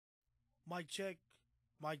Mic check.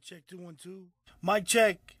 Mic check 212. Mic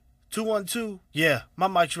check 212. Yeah, my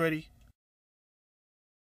mic's ready.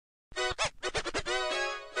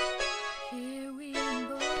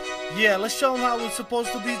 Yeah, let's show them how it's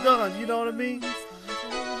supposed to be done, you know what I mean?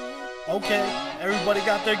 Okay, everybody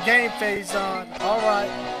got their game face on. Alright.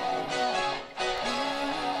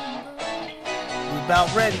 We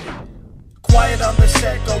about ready. Quiet on the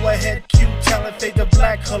set, go ahead, cue talent, fade the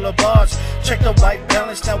black color bars. Check the white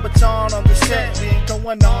balance, now it's on the set. We ain't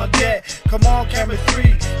going on yet. Come on, camera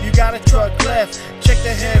 3, you got a truck left. Check the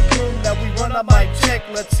headroom, now we run a mic check.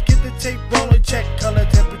 Let's get the tape rolling, check color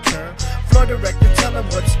temperature. Floor director, tell him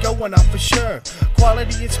what's going on for sure.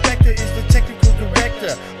 Quality inspector is the technical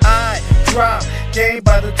director. I drop game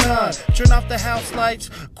by the ton. Turn off the house lights,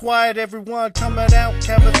 quiet everyone. Coming out,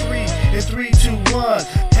 camera 3 in 3, 2, 1.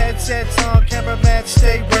 Headsets on, cameraman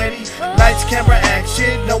stay ready. Lights, camera,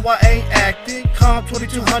 action. No, I ain't acting. Calm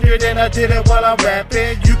 2200 and I did it while I'm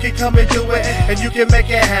rapping. You can come and do it and you can make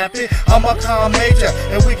it happen. I'm a calm major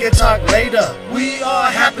and we can talk later. We are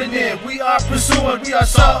happening, we are pursuing, we are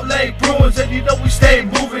Salt Lake Bruins, and you know we stay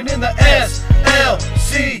moving in the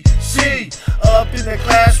slcc. Up in the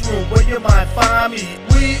classroom where you might find me.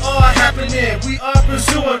 We are happening, we are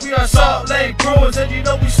pursuing, we are Salt Lake Bruins, and you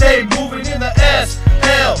know we stay moving in the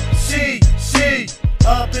slcc.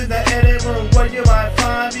 Up in the edit room where you might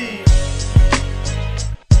find me.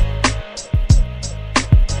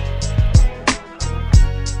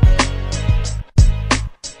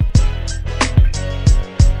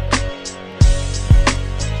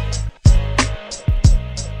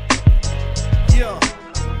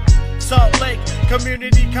 Salt Lake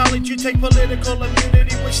Community College, you take political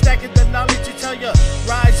immunity. We're stacking the knowledge to tell you,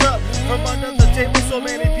 rise up from under the table. So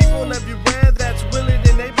many people everywhere that's willing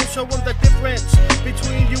and able. Show them the difference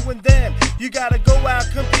between you and them. You gotta go out,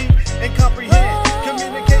 compete, and comprehend.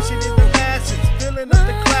 Communication in the masses, filling up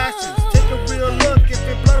the classes. Take a real look, if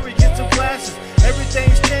it's blurry, get some glasses.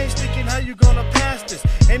 Everything's changed, thinking how you gonna pass this.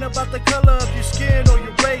 Ain't about the color of your skin or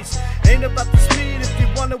your race. Ain't about the speed if you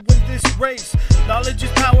wanna win this race. Knowledge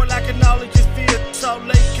is power, like a knowledge is fear. Salt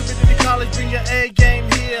Lake Community College, bring your A game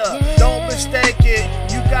here. Don't mistake it,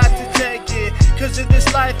 you got to take it. Cause in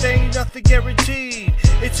this life ain't nothing guaranteed.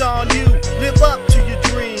 It's on you, live up to your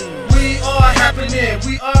dream. We are happening,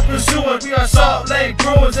 we are pursuing, we are Salt Lake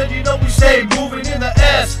Bruins, and you know we stay moving in the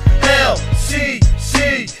slcc.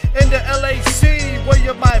 In the LAC, where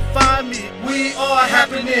you might find me. We are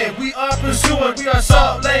happening, we are pursuing, we are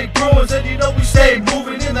Salt Lake Bruins, and you know we stay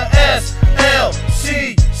moving in the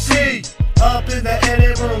slcc. Up in the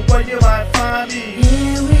edit room where you might find me.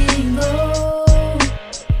 Here we go,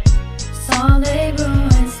 Salt Lake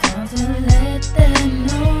Bruins, time to let them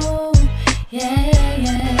know. Yeah,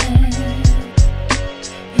 yeah.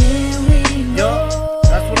 Here we go.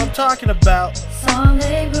 That's what I'm talking about. Salt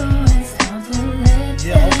Lake Bruins, time to let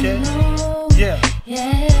them know. Yeah.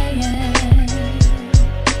 Yeah.